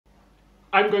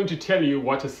I'm going to tell you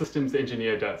what a systems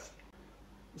engineer does.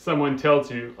 Someone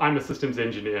tells you, I'm a systems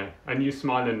engineer, and you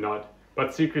smile and nod,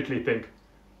 but secretly think,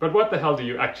 but what the hell do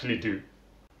you actually do?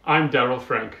 I'm Darryl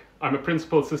Frank. I'm a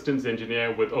principal systems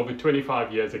engineer with over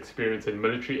 25 years experience in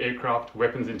military aircraft,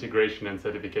 weapons integration and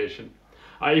certification.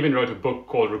 I even wrote a book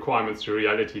called Requirements to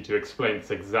Reality to explain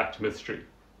this exact mystery.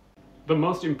 The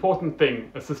most important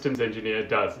thing a systems engineer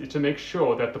does is to make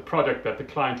sure that the product that the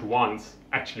client wants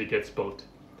actually gets built.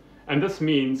 And this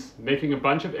means making a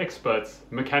bunch of experts,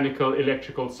 mechanical,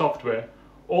 electrical, software,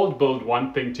 all build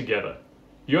one thing together.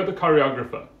 You're the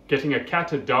choreographer, getting a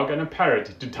cat, a dog and a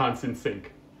parrot to dance in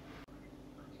sync.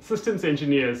 Systems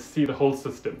engineers see the whole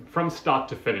system, from start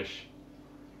to finish.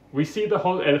 We see the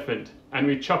whole elephant and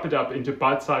we chop it up into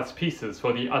bite-sized pieces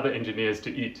for the other engineers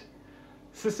to eat.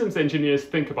 Systems engineers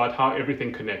think about how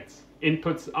everything connects.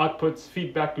 Inputs, outputs,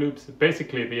 feedback loops,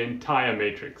 basically the entire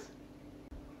matrix.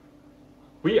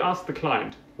 We ask the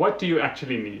client, what do you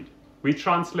actually need? We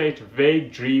translate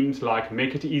vague dreams like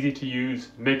make it easy to use,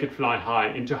 make it fly high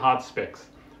into hard specs.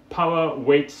 Power,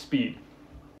 weight, speed.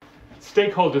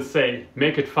 Stakeholders say,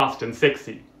 make it fast and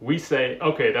sexy. We say,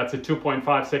 okay, that's a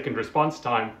 2.5 second response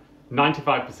time,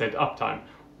 95% uptime.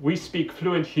 We speak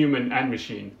fluent human and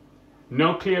machine.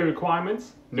 No clear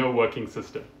requirements, no working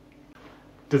system.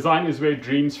 Design is where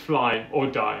dreams fly or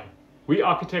die. We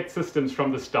architect systems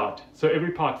from the start, so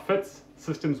every part fits,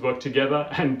 systems work together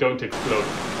and don't explode.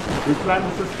 We plan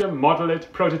the system, model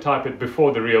it, prototype it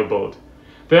before the real build.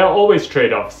 There are always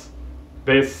trade-offs.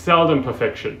 There's seldom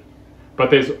perfection, but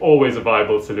there's always a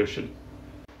viable solution.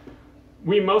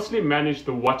 We mostly manage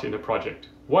the what in a project.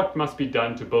 What must be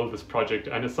done to build this project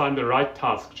and assign the right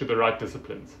task to the right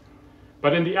disciplines.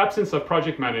 But in the absence of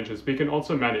project managers, we can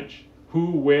also manage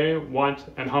who, where, what,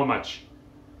 and how much.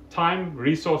 Time,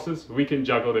 resources, we can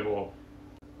juggle them all.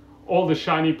 All the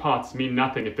shiny parts mean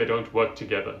nothing if they don't work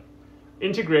together.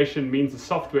 Integration means the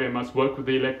software must work with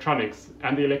the electronics,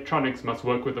 and the electronics must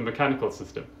work with the mechanical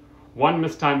system. One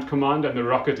mistimed command and the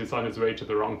rocket is on its way to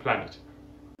the wrong planet.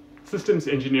 Systems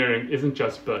engineering isn't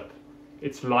just birth.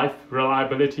 It's life,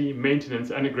 reliability,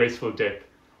 maintenance, and a graceful death.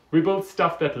 We build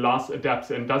stuff that lasts,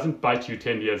 adapts, and doesn't bite you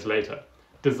 10 years later.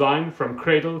 Design from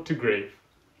cradle to grave.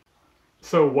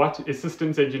 So what is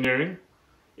systems engineering?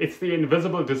 It's the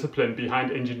invisible discipline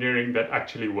behind engineering that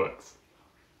actually works.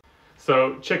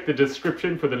 So check the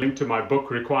description for the link to my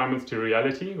book, Requirements to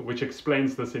Reality, which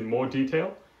explains this in more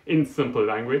detail, in simple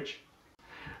language.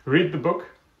 Read the book,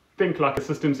 think like a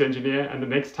systems engineer, and the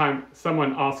next time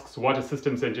someone asks what a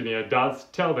systems engineer does,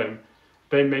 tell them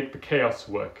they make the chaos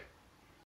work.